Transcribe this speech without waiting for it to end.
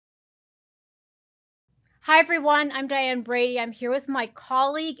Hi, everyone. I'm Diane Brady. I'm here with my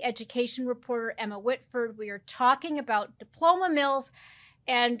colleague, education reporter Emma Whitford. We are talking about diploma mills,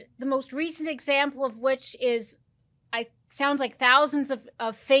 and the most recent example of which is, sounds like thousands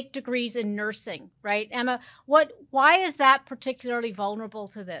of fake degrees in nursing, right? Emma, why is that particularly vulnerable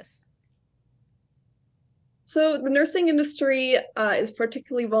to this? So the nursing industry is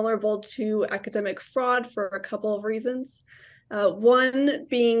particularly vulnerable to academic fraud for a couple of reasons. One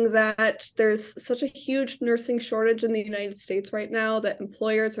being that there's such a huge nursing shortage in the United States right now that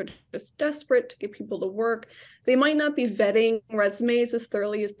employers are just desperate to get people to work. They might not be vetting resumes as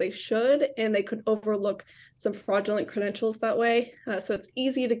thoroughly as they should, and they could overlook some fraudulent credentials that way. So it's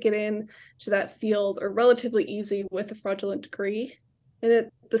easy to get in to that field, or relatively easy, with a fraudulent degree. And at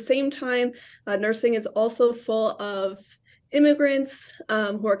the same time, nursing is also full of immigrants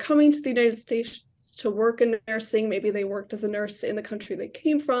who are coming to the United States to work in nursing. Maybe they worked as a nurse in the country they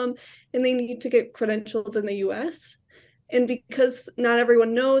came from, and they need to get credentialed in the US. And because not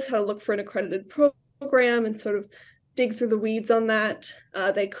everyone knows how to look for an accredited program and sort of dig through the weeds on that,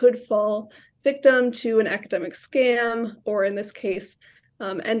 they could fall victim to an academic scam, or in this case,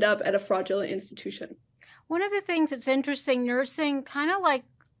 end up at a fraudulent institution. One of the things that's interesting, nursing, kind of like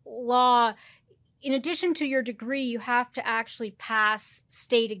law, in addition to your degree, you have to actually pass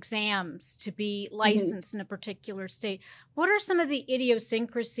state exams to be licensed in a particular state. What are some of the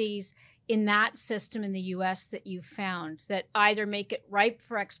idiosyncrasies in that system in the US that you've found that either make it ripe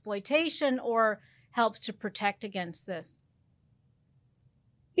for exploitation or helps to protect against this?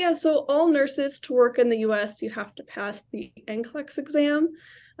 Yeah, so all nurses to work in the US, you have to pass the NCLEX exam.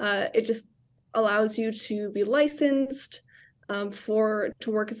 It just allows you to be licensed to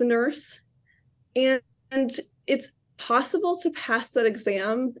work as a nurse. And it's possible to pass that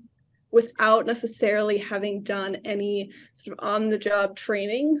exam without necessarily having done any sort of on-the-job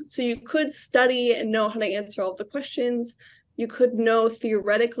training. So you could study and know how to answer all the questions. You could know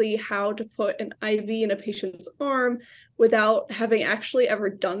theoretically how to put an IV in a patient's arm without having actually ever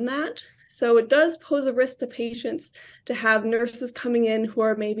done that. So it does pose a risk to patients to have nurses coming in who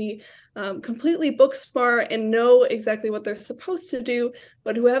are maybe completely book smart and know exactly what they're supposed to do,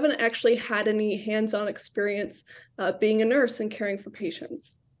 but who haven't actually had any hands-on experience being a nurse and caring for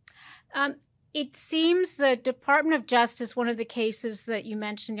patients. It seems the Department of Justice, one of the cases that you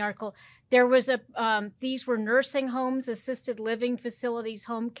mentioned in the article, there was these were nursing homes, assisted living facilities,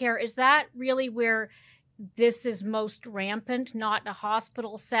 home care. Is that really where this is most rampant? Not a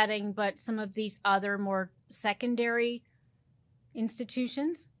hospital setting, but some of these other more secondary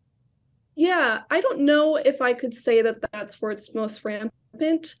institutions? Yeah, I don't know if I could say that that's where it's most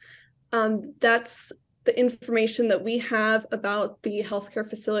rampant. That's the information that we have about the healthcare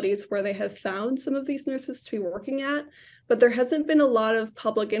facilities where they have found some of these nurses to be working at, but there hasn't been a lot of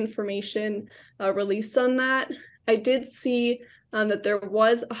public information released on that. I did see that there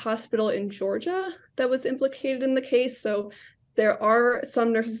was a hospital in Georgia that was implicated in the case, so there are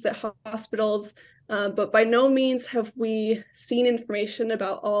some nurses at hospitals, but by no means have we seen information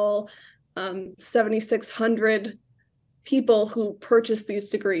about all 7,600 people who purchased these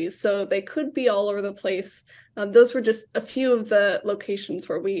degrees. So they could be all over the place. Those were just a few of the locations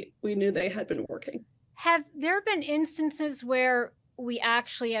where we knew they had been working. Have there been instances where we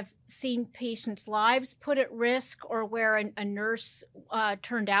actually have seen patients' lives put at risk, or where a nurse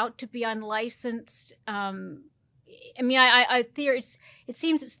turned out to be unlicensed? I mean, it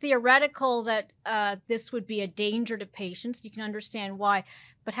seems it's theoretical that this would be a danger to patients. You can understand why,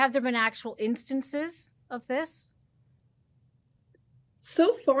 but have there been actual instances of this?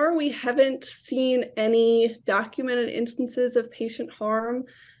 So far, we haven't seen any documented instances of patient harm.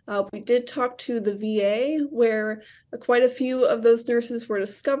 We did talk to the VA, where quite a few of those nurses were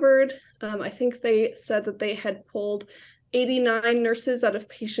discovered. I think they said that they had pulled 89 nurses out of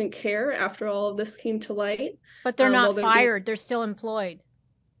patient care after all of this came to light. But they're not fired. They're still employed.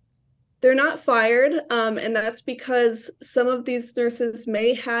 They're not fired, and that's because some of these nurses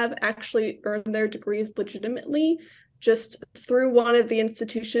may have actually earned their degrees legitimately, just through one of the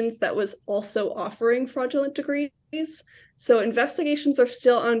institutions that was also offering fraudulent degrees. So investigations are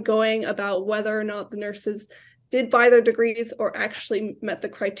still ongoing about whether or not the nurses did buy their degrees or actually met the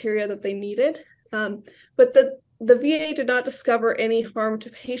criteria that they needed. But the VA did not discover any harm to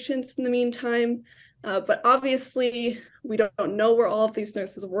patients in the meantime. But obviously, we don't know where all of these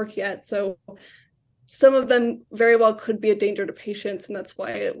nurses work yet. So some of them very well could be a danger to patients. And that's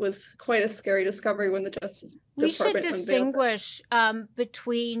why it was quite a scary discovery when the Justice Department We should distinguish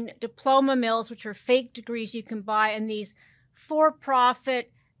between diploma mills, which are fake degrees you can buy, and these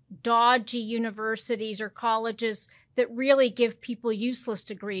for-profit dodgy universities or colleges that really give people useless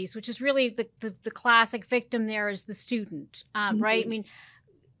degrees, which is really the classic victim there is the student, right? I mean,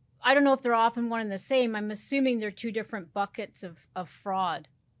 I don't know if they're often one and the same. I'm assuming they're two different buckets of fraud.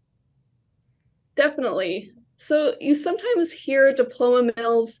 Definitely. So you sometimes hear diploma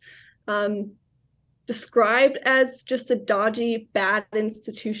mills described as just a dodgy, bad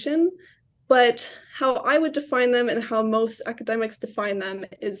institution. But how I would define them and how most academics define them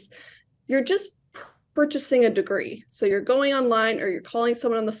is you're just purchasing a degree. So you're going online or you're calling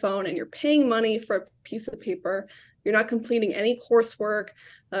someone on the phone and you're paying money for a piece of paper. You're not completing any coursework,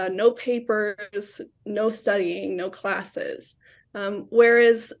 no papers, no studying, no classes.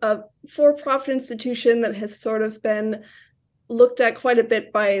 Whereas a for-profit institution that has sort of been looked at quite a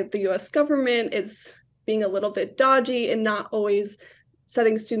bit by the US government is being a little bit dodgy and not always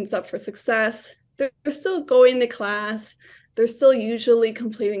setting students up for success. They're still going to class. They're still usually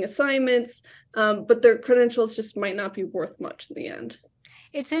completing assignments, but their credentials just might not be worth much in the end.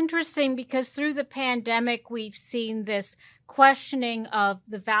 It's interesting because through the pandemic, we've seen this questioning of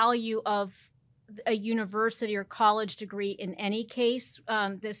the value of a university or college degree in any case,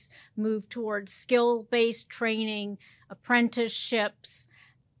 this move towards skill-based training, apprenticeships.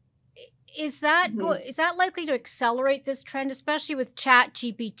 Is that is that likely to accelerate this trend, especially with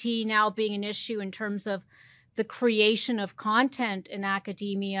ChatGPT now being an issue in terms of the creation of content in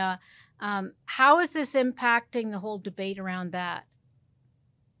academia? How is this impacting the whole debate around that?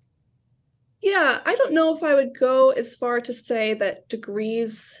 Yeah, I don't know if I would go as far to say that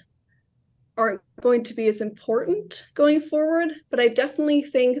degrees aren't going to be as important going forward, but I definitely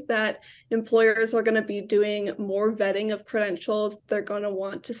think that employers are going to be doing more vetting of credentials. They're going to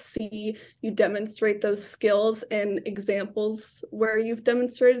want to see you demonstrate those skills and examples where you've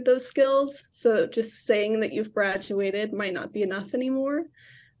demonstrated those skills. So just saying that you've graduated might not be enough anymore.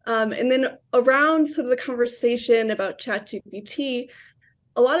 And then around sort of the conversation about ChatGPT,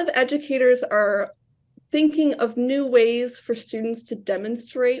 a lot of educators are thinking of new ways for students to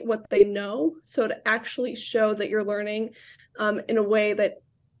demonstrate what they know. So to actually show that you're learning in a way that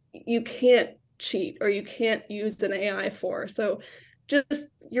you can't cheat or you can't use an AI for. So just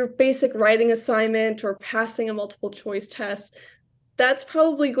your basic writing assignment or passing a multiple choice test, that's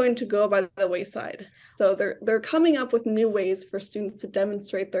probably going to go by the wayside. So they're coming up with new ways for students to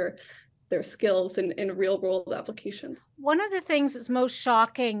demonstrate their skills in real world applications. One of the things that's most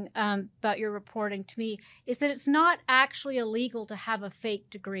shocking about your reporting to me is that it's not actually illegal to have a fake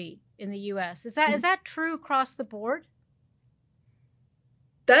degree in the US. Is that true across the board?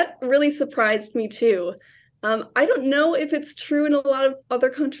 That really surprised me too. I don't know if it's true in a lot of other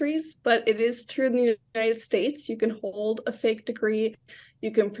countries, but it is true in the United States. You can hold a fake degree.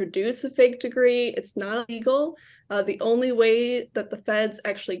 You can produce a fake degree. It's not illegal. The only way that the feds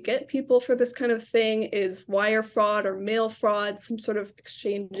actually get people for this kind of thing is wire fraud or mail fraud, some sort of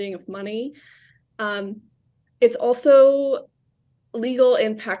exchanging of money. It's also legal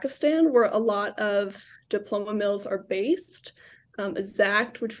in Pakistan, where a lot of diploma mills are based.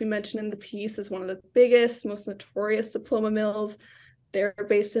 Exact, which we mentioned in the piece, is one of the biggest, most notorious diploma mills. They're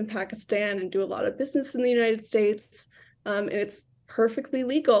based in Pakistan and do a lot of business in the United States. And it's perfectly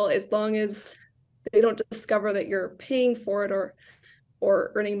legal as long as they don't discover that you're paying for it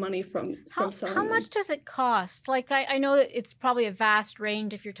or earning money from selling How much does it cost? Like, I know that it's probably a vast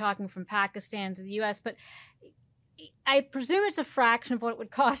range if you're talking from Pakistan to the US, but I presume it's a fraction of what it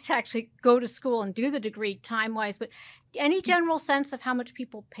would cost to actually go to school and do the degree time-wise, but any general sense of how much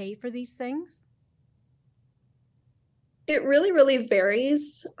people pay for these things? It really, really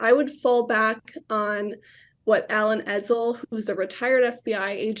varies. I would fall back on what Alan Ezel, who's a retired FBI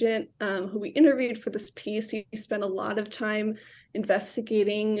agent, who we interviewed for this piece. He spent a lot of time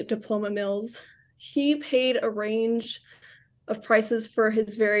investigating diploma mills. He paid a range of prices for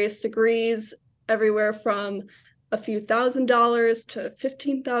his various degrees, everywhere from a few $1,000s to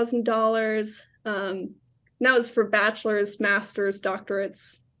 $15,000. Now it's for bachelor's, master's,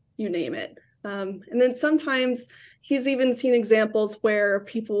 doctorates, you name it. And then sometimes he's even seen examples where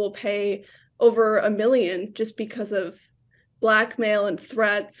people will pay over $1 million just because of blackmail and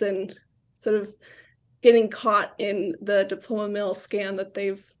threats and sort of getting caught in the diploma mill scam that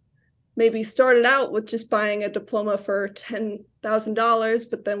they've maybe started out with just buying a diploma for $10,000,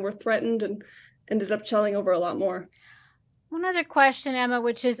 but then were threatened and ended up selling over a lot more. One other question, Emma,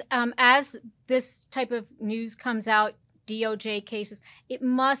 which is as this type of news comes out, DOJ cases, it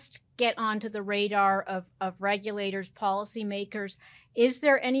must get onto the radar of regulators, policymakers. Is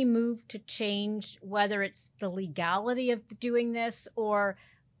there any move to change whether it's the legality of doing this or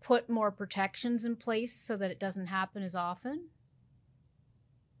put more protections in place so that it doesn't happen as often?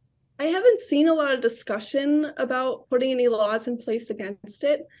 I haven't seen a lot of discussion about putting any laws in place against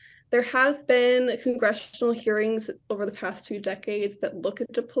it. There have been congressional hearings over the past 2 decades that look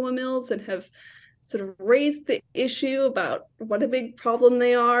at diploma mills and have sort of raised the issue about what a big problem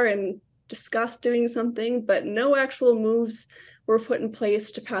they are and discussed doing something, but no actual moves were put in place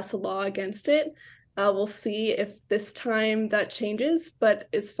to pass a law against it. We'll see if this time that changes, but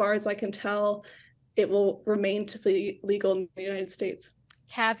as far as I can tell, it will remain to be legal in the United States.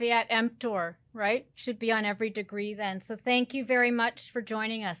 Caveat emptor, right? Should be on every degree then. So thank you very much for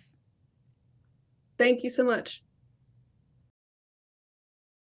joining us. Thank you so much.